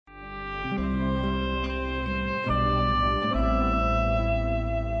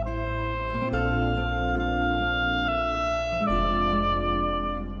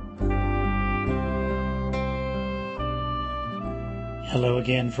Hello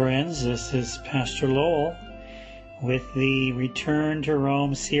again, friends. This is Pastor Lowell with the Return to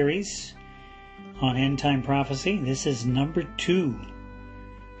Rome series on End Time Prophecy. This is number 2.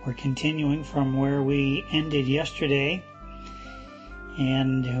 We're continuing from where we ended yesterday,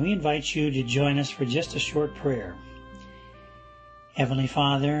 and we invite you to join us for just a short prayer. Heavenly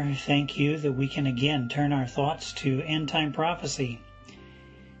Father, thank you that we can again turn our thoughts to End Time Prophecy.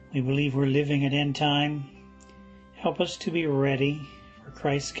 We believe we're living at end time. Help us to be ready for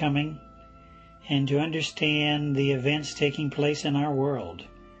Christ's coming and to understand the events taking place in our world.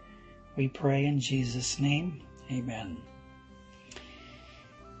 We pray in Jesus' name. Amen.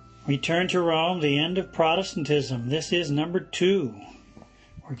 Return to Rome, the end of Protestantism. This is number 2.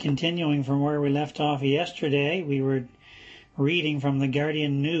 We're continuing from where we left off yesterday. We were reading from the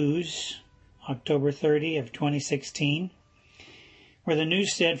Guardian News, October 30 of 2016. Where the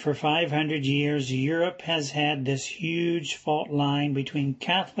news said for 500 years, Europe has had this huge fault line between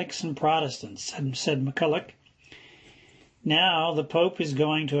Catholics and Protestants, said McCulloch. Now the Pope is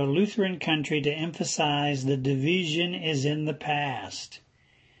going to a Lutheran country to emphasize the division is in the past.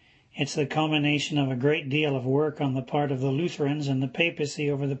 It's the culmination of a great deal of work on the part of the Lutherans and the papacy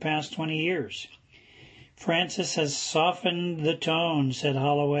over the past 20 years. Francis has softened the tone, said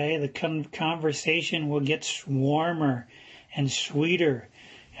Holloway. The conversation will get warmer and sweeter,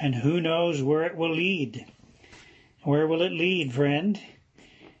 and who knows where it will lead. Where will it lead, friend?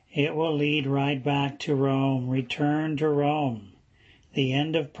 It will lead right back to Rome. Return to Rome, the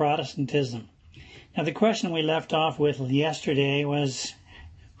end of Protestantism. Now, the question we left off with yesterday was,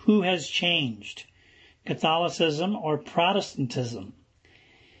 who has changed, Catholicism or Protestantism?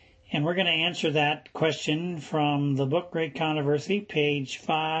 And we're going to answer that question from the book Great Controversy, page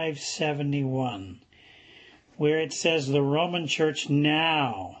 571. Where it says the Roman Church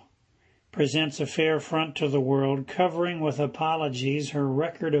now presents a fair front to the world, covering with apologies her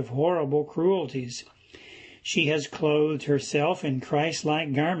record of horrible cruelties. She has clothed herself in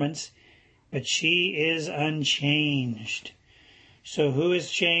Christ-like garments, but she is unchanged. So who is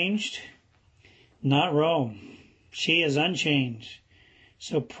changed? Not Rome. She is unchanged.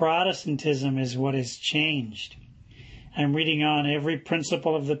 So Protestantism is what is changed. I'm reading on. Every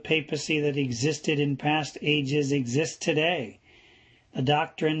principle of the papacy that existed in past ages exists today. The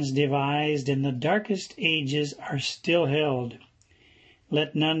doctrines devised in the darkest ages are still held.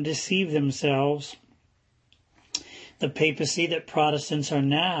 Let none deceive themselves. The papacy that Protestants are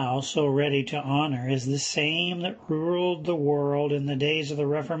now so ready to honor is the same that ruled the world in the days of the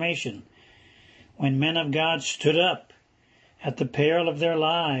Reformation, when men of God stood up at the peril of their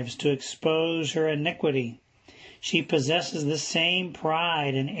lives to expose her iniquity. She possesses the same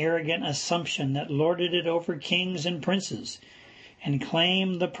pride and arrogant assumption that lorded it over kings and princes and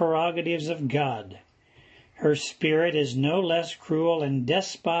claimed the prerogatives of God. Her spirit is no less cruel and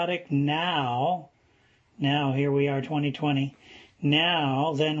despotic now, here we are 2020,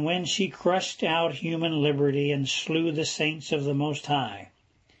 now than when she crushed out human liberty and slew the saints of the Most High.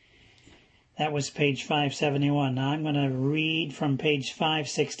 That was page 571. Now I'm going to read from page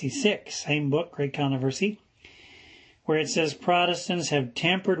 566, same book, Great Controversy, where it says Protestants have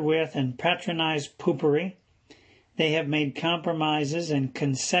tampered with and patronized popery. They have made compromises and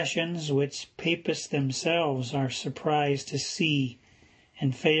concessions which papists themselves are surprised to see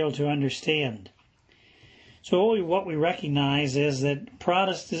and fail to understand. So what we recognize is that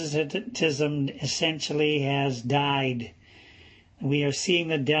Protestantism essentially has died. We are seeing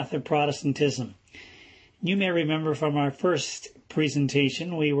the death of Protestantism. You may remember from our first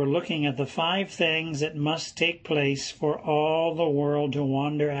presentation, we were looking at the 5 things that must take place for all the world to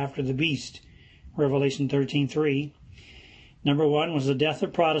wander after the beast. Revelation 13:3. Number 1 was the death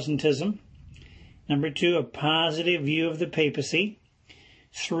of Protestantism. Number 2, a positive view of the papacy.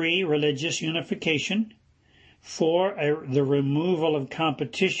 3, religious unification. 4, the removal of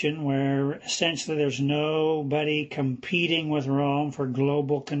competition, where essentially there's nobody competing with Rome for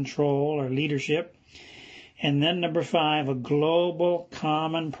global control or leadership. And then number 5, a global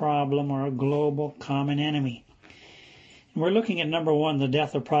common problem or a global common enemy. And we're looking at number 1, the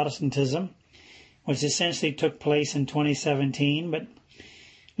death of Protestantism, which essentially took place in 2017. But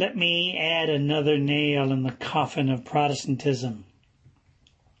let me add another nail in the coffin of Protestantism.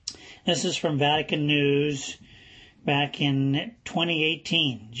 This is from Vatican News back in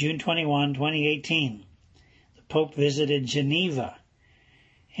 2018, June 21, 2018. The Pope visited Geneva.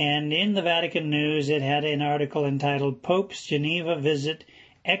 And in the Vatican News, it had an article entitled Pope's Geneva Visit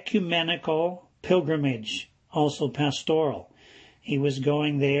Ecumenical Pilgrimage, also pastoral. He was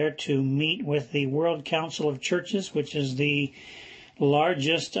going there to meet with the World Council of Churches, which is the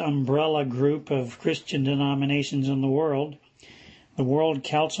largest umbrella group of Christian denominations in the world, The World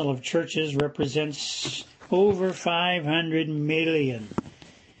Council of Churches represents over 500 million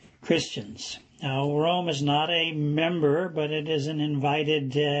Christians. Now, Rome is not a member, but it is an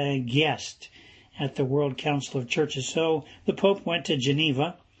invited guest at the World Council of Churches. So the Pope went to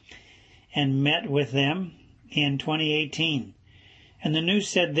Geneva and met with them in 2018. And the news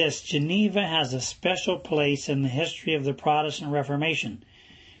said this: Geneva has a special place in the history of the Protestant Reformation.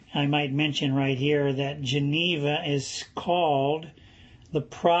 I might mention right here that Geneva is called the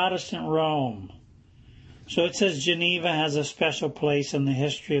Protestant Rome. So it says Geneva has a special place in the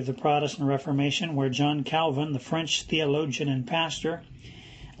history of the Protestant Reformation, where John Calvin, the French theologian and pastor,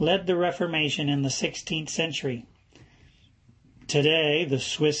 led the Reformation in the 16th century. Today, the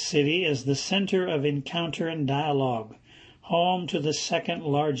Swiss city is the center of encounter and dialogue, home to the second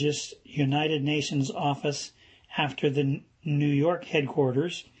largest United Nations office after the New York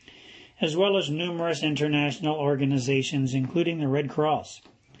headquarters, as well as numerous international organizations, including the Red Cross.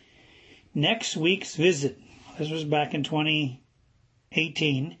 Next week's visit, this was back in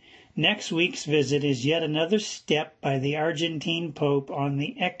 2018, next week's visit is yet another step by the Argentine Pope on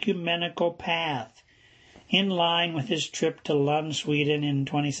the ecumenical path, in line with his trip to Lund, Sweden in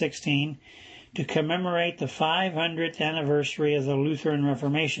 2016 to commemorate the 500th anniversary of the Lutheran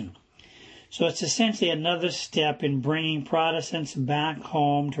Reformation. So it's essentially another step in bringing Protestants back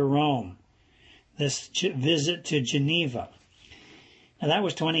home to Rome, this visit to Geneva. Now that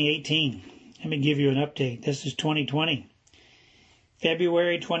was 2018. Let me give you an update. This is 2020.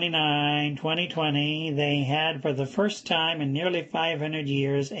 February 29, 2020, they had, for the first time in nearly 500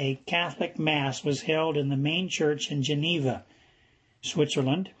 years, a Catholic Mass was held in the main church in Geneva,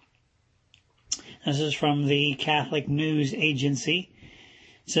 Switzerland. This is from the Catholic News Agency.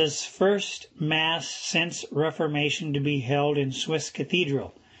 It says, first Mass since Reformation to be held in Swiss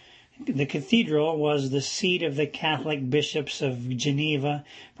Cathedral. The cathedral was the seat of the Catholic bishops of Geneva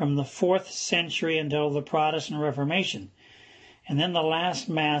from the 4th century until the Protestant Reformation. And then the last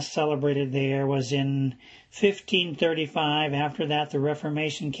Mass celebrated there was in 1535. After that, the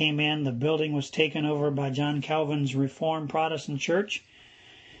Reformation came in. The building was taken over by John Calvin's Reformed Protestant Church.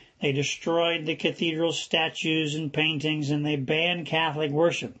 They destroyed the cathedral's statues and paintings, and they banned Catholic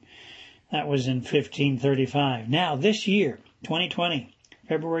worship. That was in 1535. Now, this year, 2020,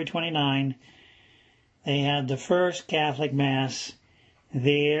 February 29, they had the first Catholic Mass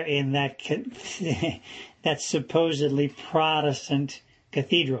there in that supposedly Protestant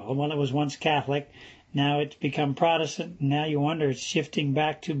cathedral. Well, it was once Catholic. Now it's become Protestant. Now you wonder, it's shifting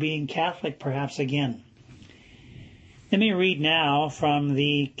back to being Catholic perhaps again. Let me read now from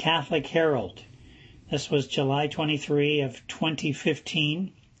the Catholic Herald. This was July 23 of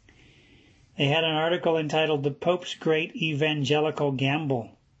 2015. They had an article entitled "The Pope's Great Evangelical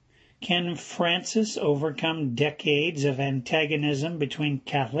Gamble. Can Francis overcome decades of antagonism between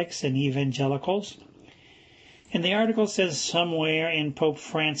Catholics and evangelicals?" And the article says somewhere in Pope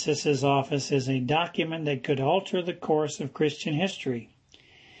Francis's office is a document that could alter the course of Christian history.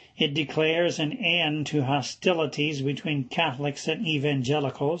 It declares an end to hostilities between Catholics and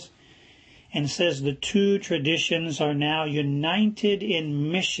evangelicals, and says the two traditions are now united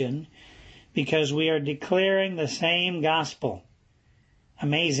in mission because we are declaring the same gospel.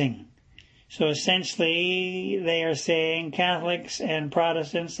 Amazing. So essentially, they are saying Catholics and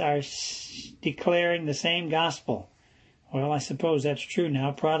Protestants are declaring the same gospel. Well, I suppose that's true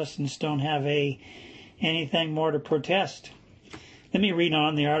now. Protestants don't have anything more to protest. Let me read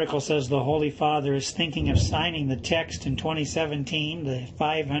on. The article says the Holy Father is thinking of signing the text in 2017, the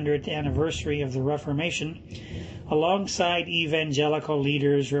 500th anniversary of the Reformation, alongside evangelical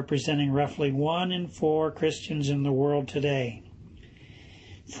leaders representing roughly 1 in 4 Christians in the world today.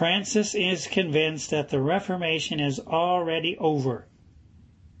 Francis is convinced that the Reformation is already over.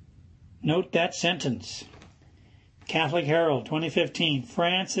 Note that sentence. Catholic Herald, 2015.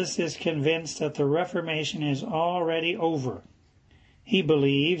 Francis is convinced that the Reformation is already over. He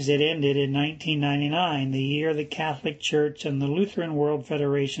believes it ended in 1999, the year the Catholic Church and the Lutheran World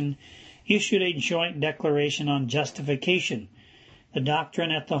Federation issued a joint declaration on justification, the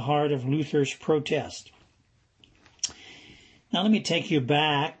doctrine at the heart of Luther's protest. Now let me take you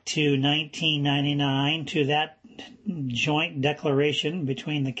back to 1999, to that joint declaration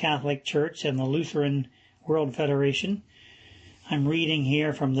between the Catholic Church and the Lutheran World Federation. I'm reading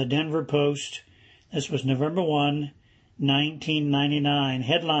here from the Denver Post. This was November 1, 1999.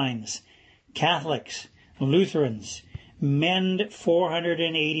 Headlines: Catholics, Lutherans, mend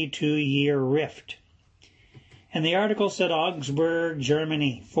 482-year rift. And the article said Augsburg,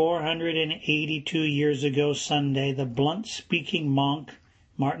 Germany, 482 years ago Sunday, the blunt-speaking monk,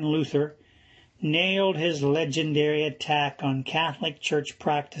 Martin Luther, nailed his legendary attack on Catholic Church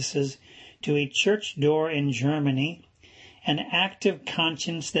practices to a church door in Germany, an act of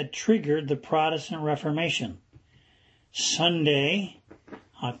conscience that triggered the Protestant Reformation. Sunday,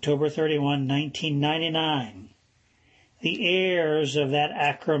 October 31, 1999. The heirs of that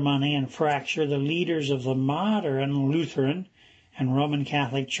acrimony and fracture, the leaders of the modern Lutheran and Roman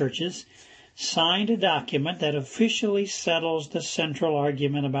Catholic churches, signed a document that officially settles the central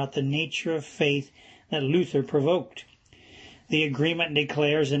argument about the nature of faith that Luther provoked. The agreement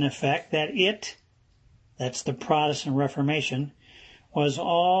declares, in effect, that that's the Protestant Reformation, was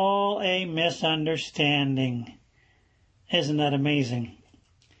all a misunderstanding. Isn't that amazing?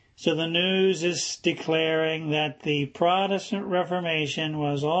 So the news is declaring that the Protestant Reformation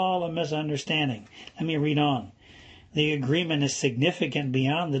was all a misunderstanding. Let me read on. The agreement is significant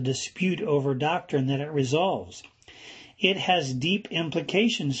beyond the dispute over doctrine that it resolves. It has deep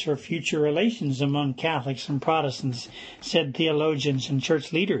implications for future relations among Catholics and Protestants, said theologians and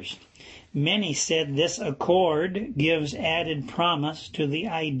church leaders. Many said this accord gives added promise to the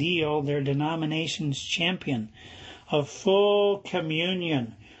ideal their denominations champion of full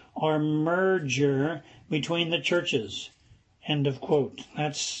communion or merger between the churches. End of quote.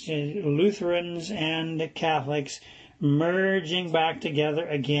 That's Lutherans and Catholics merging back together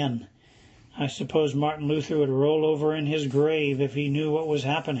again. I suppose Martin Luther would roll over in his grave if he knew what was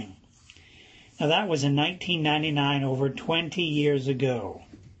happening. Now that was in 1999, over 20 years ago.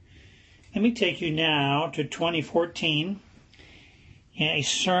 Let me take you now to 2014. A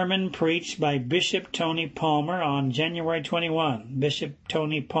sermon preached by Bishop Tony Palmer on January 21. Bishop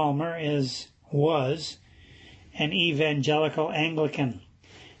Tony Palmer was an evangelical Anglican.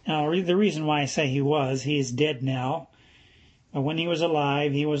 Now, the reason why I say he is dead now. But when he was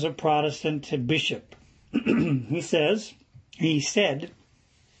alive, he was a Protestant bishop. He said,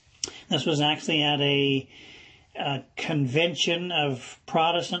 this was actually at a convention of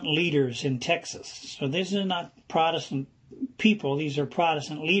Protestant leaders in Texas. So these are not Protestant people, these are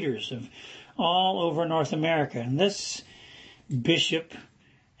Protestant leaders of all over North America. And this bishop,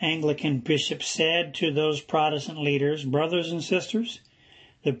 Anglican bishop, said to those Protestant leaders, brothers and sisters,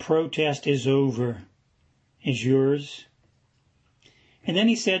 the protest is over. Is yours? And then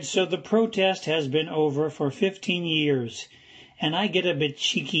he said, so the protest has been over for 15 years. And I get a bit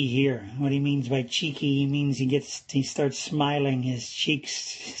cheeky here. What he means by cheeky, he means he starts smiling, his cheeks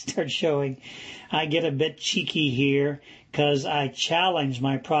start showing. I get a bit cheeky here because I challenge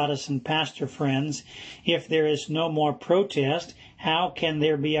my Protestant pastor friends. If there is no more protest, how can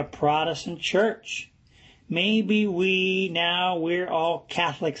there be a Protestant church? Maybe we're all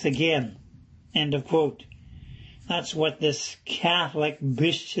Catholics again. End of quote. That's what this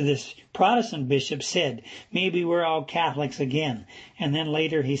this Protestant bishop said. Maybe we're all Catholics again. And then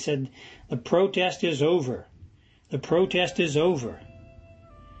later he said, the protest is over. The protest is over.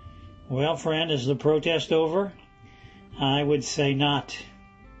 Well, friend, is the protest over? I would say not.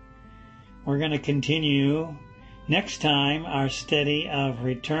 We're going to continue next time our study of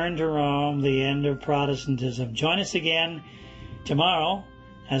Return to Rome, the End of Protestantism. Join us again tomorrow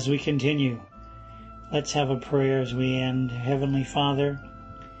as we continue. Let's have a prayer as we end. Heavenly Father,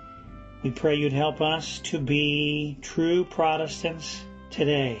 we pray you'd help us to be true Protestants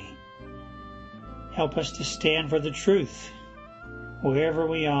today. Help us to stand for the truth wherever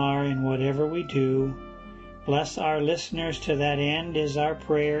we are and whatever we do. Bless our listeners to that end is our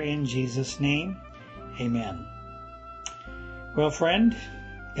prayer in Jesus' name. Amen. Well, friend,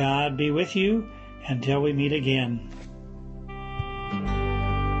 God be with you until we meet again.